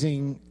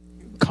amazing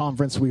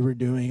conference we were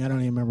doing. I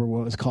don't even remember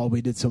what it was called.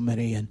 We did so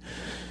many, and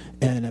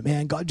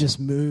man, God just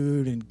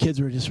moved, and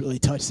kids were just really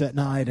touched that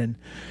night. And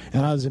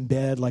I was in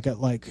bed at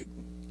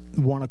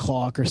 1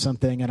 o'clock or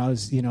something, and I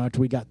was, after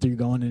we got through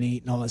going and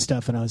eat and all that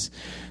stuff, and this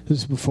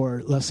was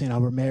before Leslie and I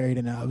were married,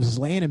 and I was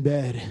laying in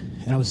bed,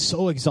 and I was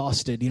so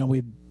exhausted.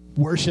 We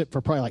worshiped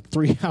for probably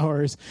 3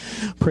 hours,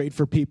 prayed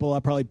for people.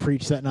 I probably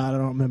preached that night, I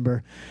don't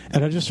remember.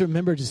 And I just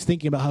remember just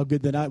thinking about how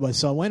good the night was.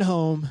 So I went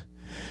home,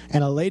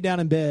 and I laid down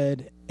in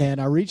bed,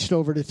 and I reached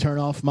over to turn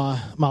off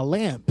my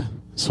lamp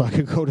so I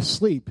could go to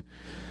sleep.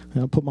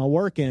 And I'll put my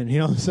work in, you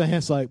know what I'm saying?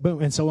 It's like,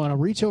 boom. And so when I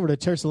reach over to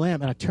touch the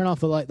lamp and I turn off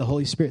the light, the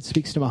Holy Spirit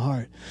speaks to my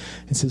heart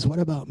and says, what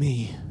about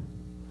me?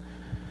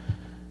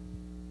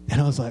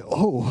 And I was like,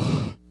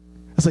 oh.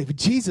 I was like, but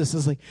Jesus, I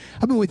was like,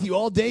 I've been with you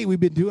all day. We've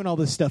been doing all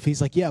this stuff. He's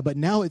like, yeah, but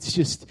now it's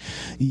just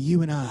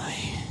you and I.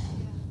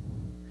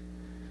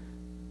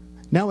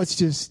 Now it's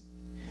just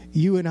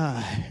you and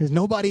I. There's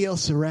nobody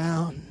else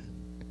around.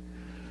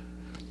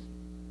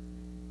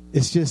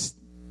 It's just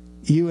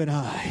you and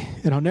I.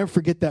 And I'll never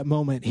forget that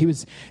moment.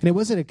 And it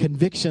wasn't a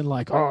conviction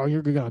like, oh,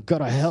 you're going to go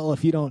to hell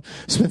if you don't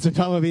spend some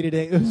time with me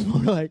today. It was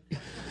more like, I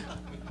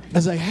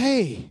was like,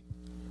 hey,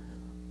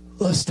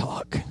 let's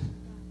talk.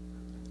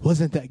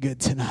 Wasn't that good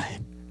tonight?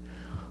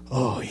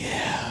 Oh,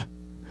 yeah.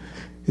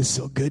 It's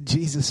so good,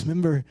 Jesus.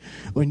 Remember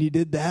when you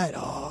did that?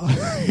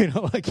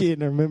 Oh, I can't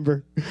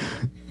remember.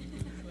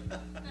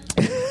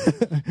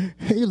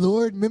 Hey,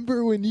 Lord,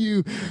 remember when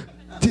you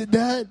did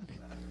that?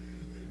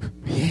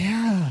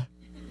 Yeah.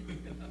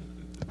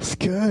 It's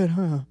good,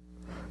 huh?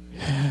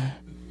 Yeah.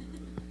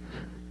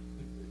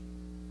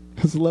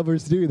 As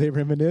lovers do, they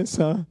reminisce,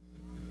 huh?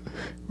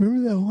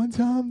 Remember that one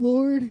time,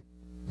 Lord?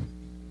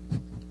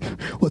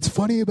 What's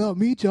funny about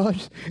me,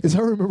 Josh, is I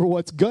remember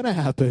what's going to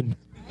happen.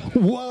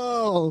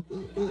 Whoa.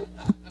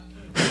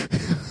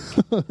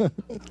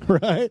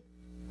 Right?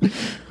 But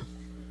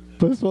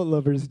that's what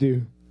lovers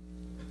do.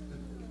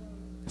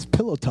 It's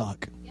pillow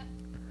talk.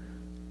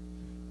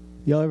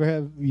 Y'all ever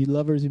have, you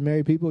lovers, you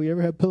married people, you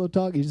ever have pillow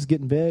talk? You just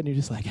get in bed and you're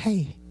just like,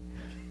 hey.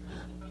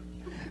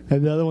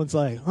 And the other one's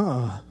like,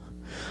 I'm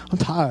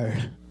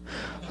tired.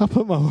 I'll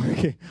put my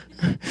work in.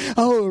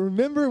 Oh,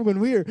 remember when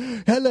we were,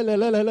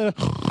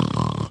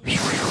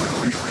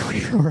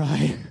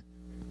 right?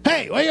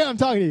 Hey, I'm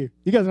talking to you.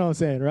 You guys know what I'm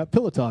saying, right?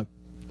 Pillow talk.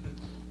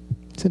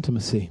 It's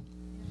intimacy.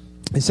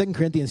 In 2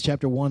 Corinthians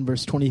chapter 1,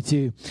 verse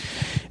 22,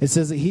 it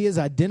says that he has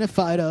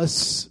identified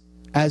us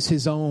as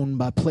his own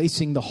by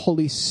placing the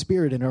Holy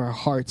Spirit in our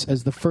hearts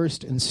as the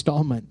first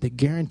installment that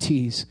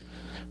guarantees,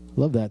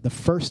 love that, the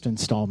first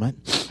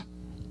installment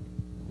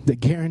that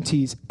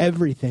guarantees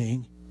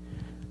everything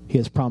he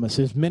has promised.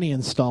 There's many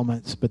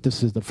installments, but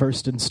this is the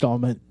first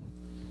installment.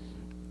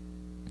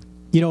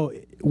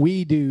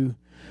 We do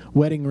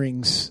wedding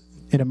rings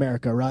in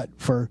America, right?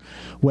 For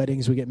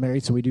weddings, we get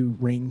married, so we do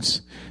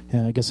rings.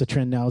 I guess the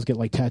trend now is get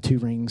like tattoo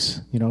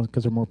rings,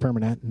 because they're more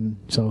permanent. And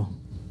so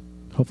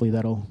hopefully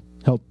that'll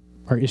help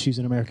our issues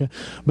in America.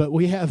 But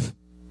we have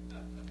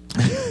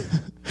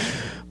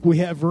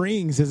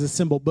rings as a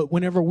symbol. But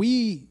whenever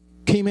we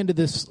came into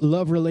this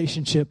love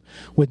relationship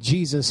with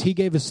Jesus, he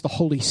gave us the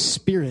Holy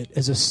Spirit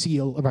as a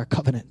seal of our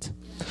covenant.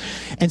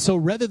 And so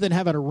rather than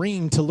having a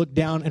ring to look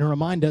down and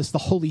remind us, the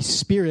Holy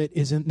Spirit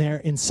is in there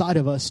inside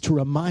of us to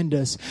remind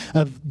us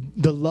of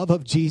the love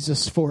of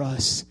Jesus for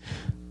us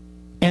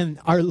and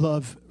our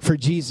love for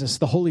Jesus.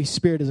 The Holy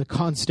Spirit is a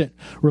constant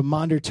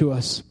reminder to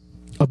us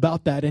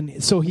about that.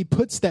 And so he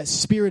puts that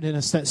spirit in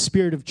us, that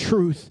spirit of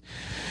truth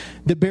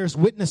that bears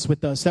witness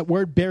with us. That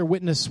word bear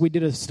witness, we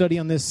did a study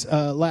on this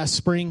last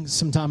spring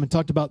sometime and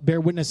talked about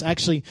bear witness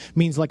actually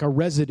means like a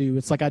residue.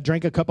 It's like I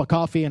drank a cup of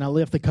coffee and I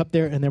left the cup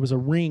there and there was a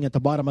ring at the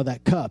bottom of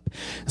that cup.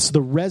 It's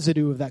the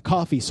residue of that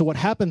coffee. So what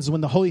happens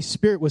when the Holy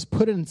Spirit was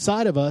put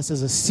inside of us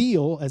as a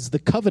seal, as the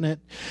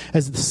covenant,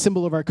 as the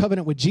symbol of our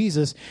covenant with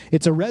Jesus,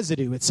 it's a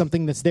residue. It's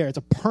something that's there. It's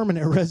a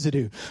permanent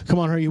residue. Come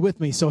on, are you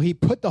with me? So he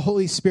put the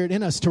Holy Spirit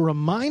in us to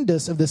remind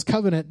us of this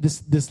covenant,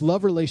 this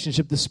love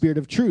relationship, the spirit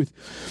of truth.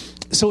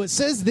 So it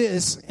says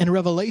this in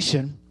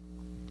Revelation,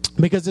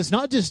 because it's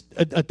not just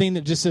a thing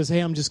that just says, hey,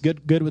 I'm just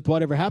good with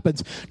whatever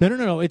happens.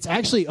 No. It's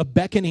actually a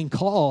beckoning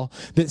call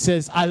that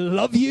says, I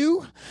love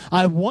you,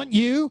 I want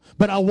you,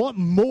 but I want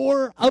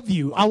more of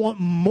you. I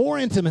want more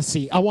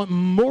intimacy. I want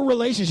more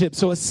relationship.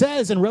 So it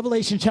says in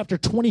Revelation chapter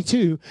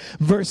 22,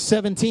 verse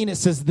 17, it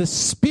says, the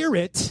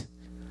Spirit,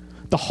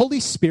 the Holy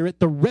Spirit,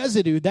 the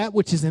residue, that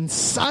which is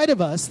inside of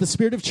us, the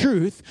Spirit of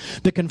truth,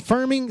 the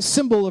confirming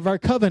symbol of our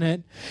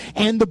covenant,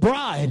 and the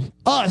bride,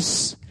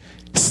 us,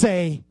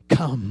 say,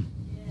 come.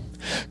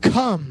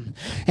 Come.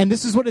 And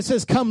this is what it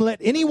says, come, let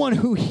anyone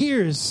who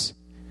hears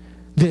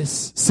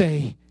this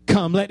say,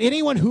 come. Let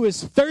anyone who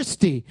is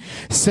thirsty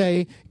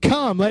say,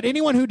 come. Let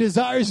anyone who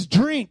desires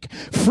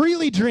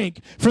freely drink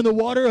from the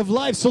water of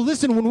life. So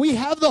listen, when we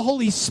have the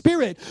Holy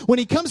Spirit, when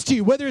he comes to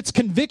you, whether it's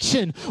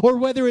conviction or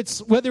whether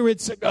it's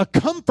a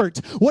comfort,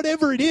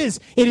 whatever it is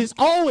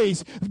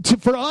always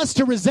for us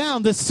to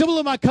resound the symbol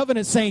of my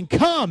covenant saying,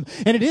 come.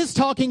 And it is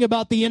talking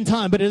about the end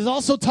time, but it is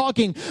also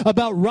talking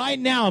about right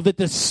now that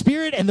the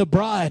Spirit and the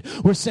bride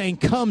were saying,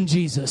 come,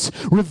 Jesus,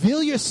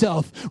 reveal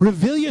yourself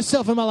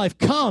in my life.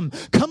 Come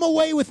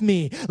away with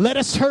me. Let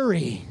us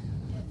hurry.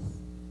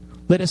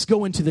 Let us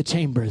go into the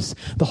chambers.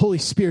 The Holy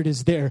Spirit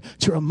is there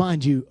to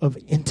remind you of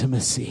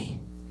intimacy.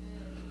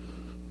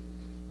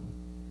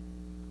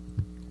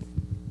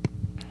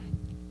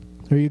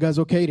 Are you guys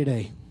okay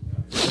today?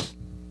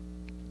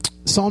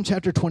 Psalm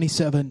chapter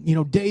 27,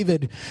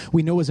 David,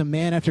 we know, is a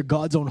man after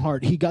God's own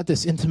heart. He got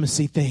this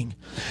intimacy thing.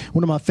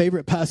 One of my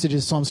favorite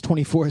passages, Psalms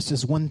 24,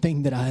 says, one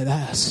thing that I have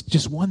asked,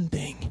 just one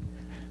thing.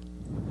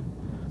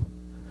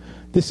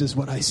 This is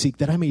what I seek,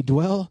 that I may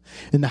dwell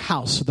in the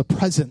house of the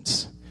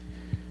presence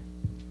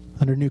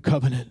under new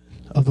covenant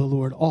of the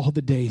Lord all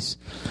the days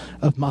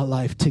of my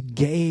life, to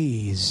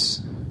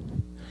gaze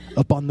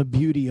upon the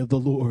beauty of the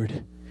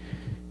Lord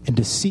and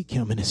to seek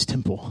him in his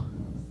temple.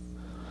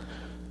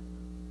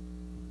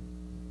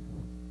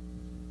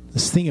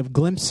 This thing of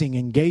glimpsing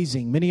and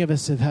gazing. Many of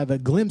us have had a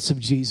glimpse of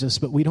Jesus,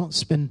 but we don't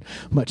spend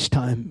much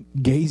time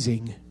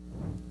gazing.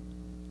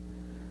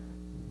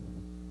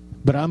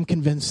 But I'm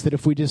convinced that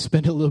if we just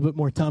spend a little bit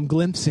more time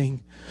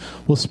glimpsing,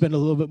 we'll spend a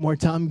little bit more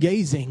time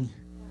gazing,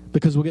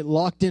 because we'll get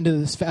locked into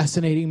this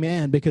fascinating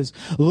man, because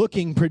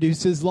looking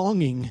produces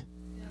longing.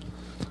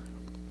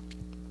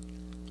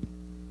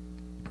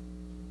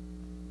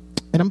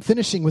 And I'm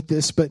finishing with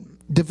this, but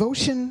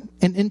devotion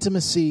and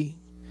intimacy,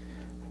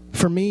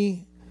 for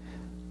me,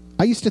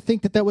 I used to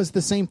think that was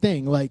the same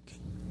thing. Like,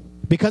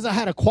 because I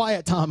had a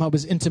quiet time, I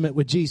was intimate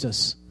with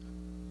Jesus.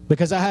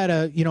 Because I had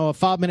a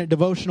 5-minute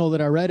devotional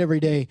that I read every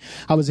day,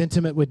 I was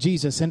intimate with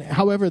Jesus. And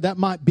however, that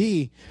might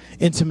be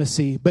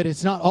intimacy, but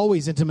it's not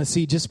always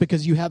intimacy just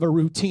because you have a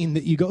routine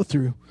that you go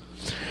through.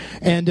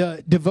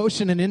 And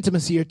devotion and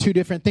intimacy are two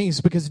different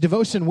things, because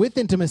devotion with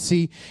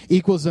intimacy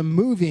equals a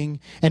moving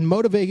and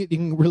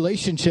motivating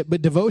relationship.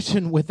 But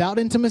devotion without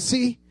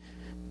intimacy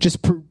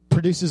just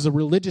produces a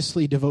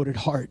religiously devoted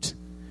heart.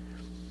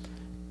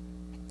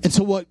 And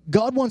so what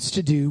God wants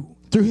to do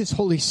through his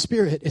Holy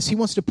Spirit is he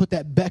wants to put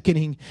that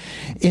beckoning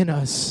in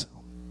us,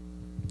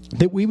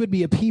 that we would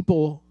be a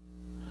people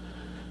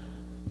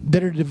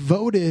that are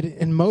devoted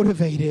and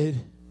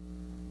motivated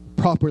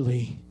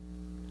properly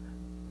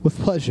with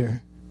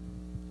pleasure.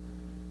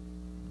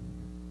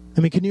 I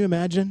mean, can you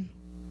imagine?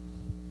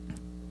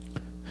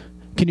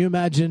 Can you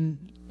imagine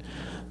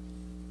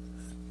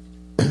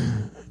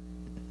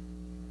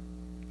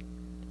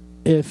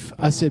if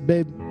I said,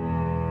 babe,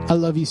 I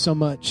love you so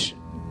much.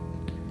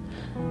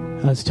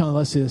 I was telling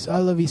Leslie this. I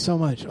love you so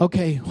much.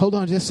 Okay, hold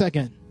on just a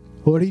second.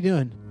 What are you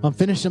doing? I'm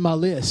finishing my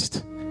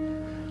list.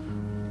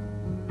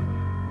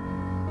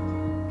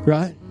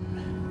 Right?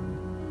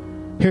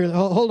 Here,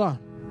 hold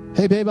on.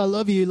 Hey, babe, I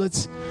love you.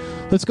 Let's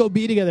go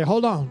be together.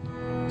 Hold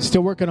on.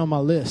 Still working on my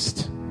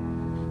list.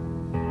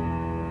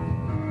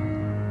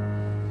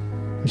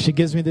 She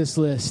gives me this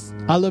list.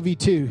 I love you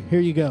too. Here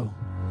you go.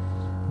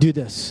 Do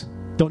this.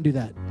 Don't do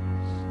that.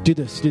 Do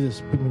this. Do this.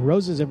 Bring me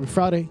roses every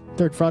Friday,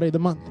 third Friday of the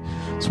month.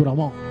 That's what I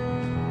want.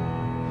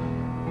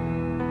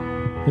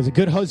 As a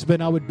good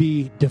husband, I would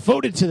be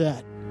devoted to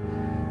that.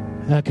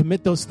 And I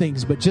commit those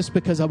things. But just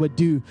because I would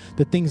do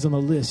the things on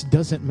the list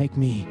doesn't make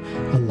me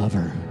a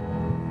lover.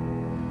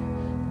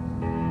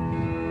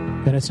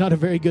 And it's not a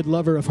very good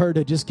lover of her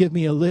to just give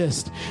me a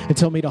list and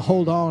tell me to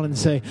hold on and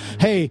say,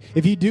 hey,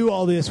 if you do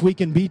all this, we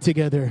can be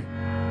together.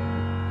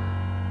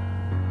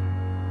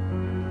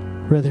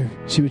 Rather,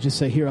 she would just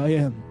say, here I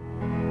am.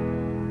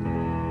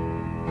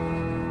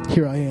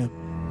 Here I am.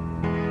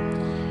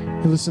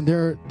 And listen,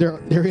 there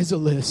is a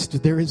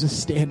list. There is a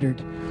standard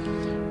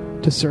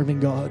to serving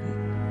God.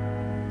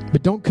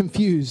 But don't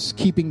confuse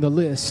keeping the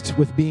list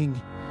with being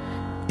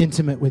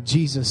intimate with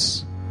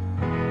Jesus.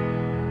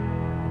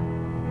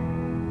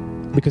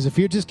 Because if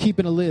you're just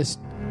keeping a list,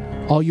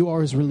 all you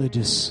are is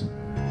religious.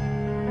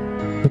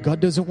 But God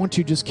doesn't want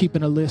you just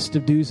keeping a list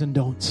of do's and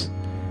don'ts.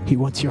 He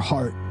wants your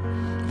heart.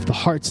 If the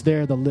heart's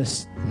there, the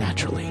list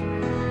naturally.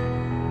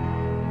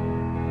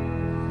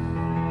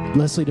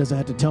 Leslie doesn't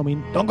have to tell me,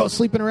 don't go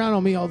sleeping around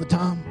on me all the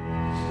time.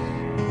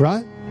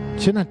 Right?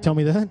 She shouldn't have to tell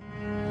me that.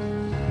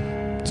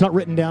 It's not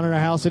written down in our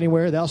house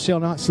anywhere. Thou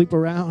shalt not sleep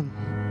around.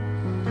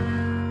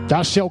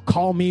 Thou shalt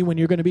call me when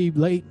you're going to be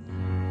late.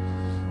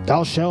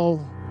 Thou shalt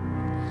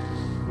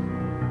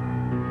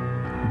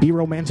be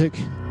romantic.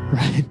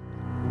 Right?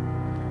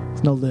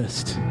 There's no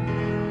list.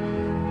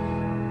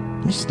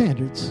 There's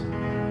standards.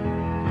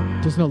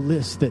 There's no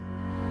list that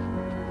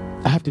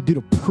I have to do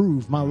to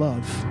prove my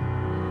love.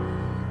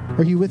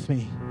 Are you with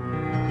me?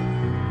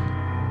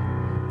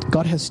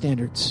 God has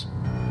standards.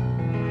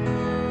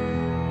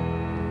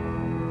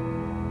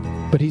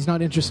 But he's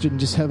not interested in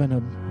just having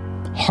a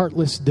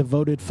heartless,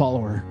 devoted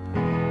follower.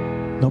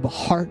 No, but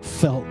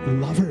heartfelt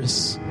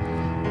lovers.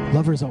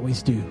 Lovers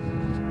always do.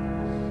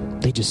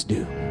 They just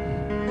do.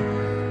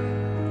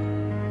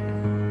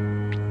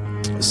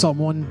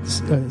 Psalm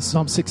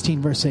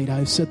 16, verse 8, I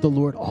have set the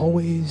Lord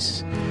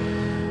always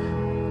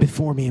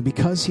before me, and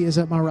because he is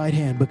at my right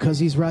hand, because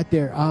he's right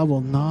there, I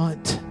will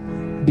not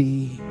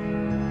be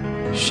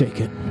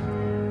shaken.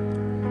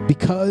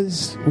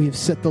 Because we have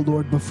set the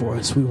Lord before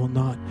us, we will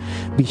not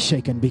be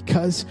shaken.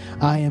 Because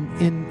I am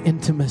in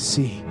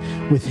intimacy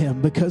with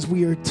him, because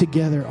we are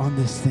together on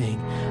this thing,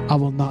 I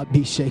will not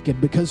be shaken.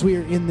 Because we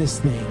are in this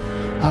thing,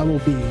 I will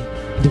be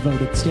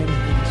devoted.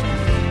 Standing.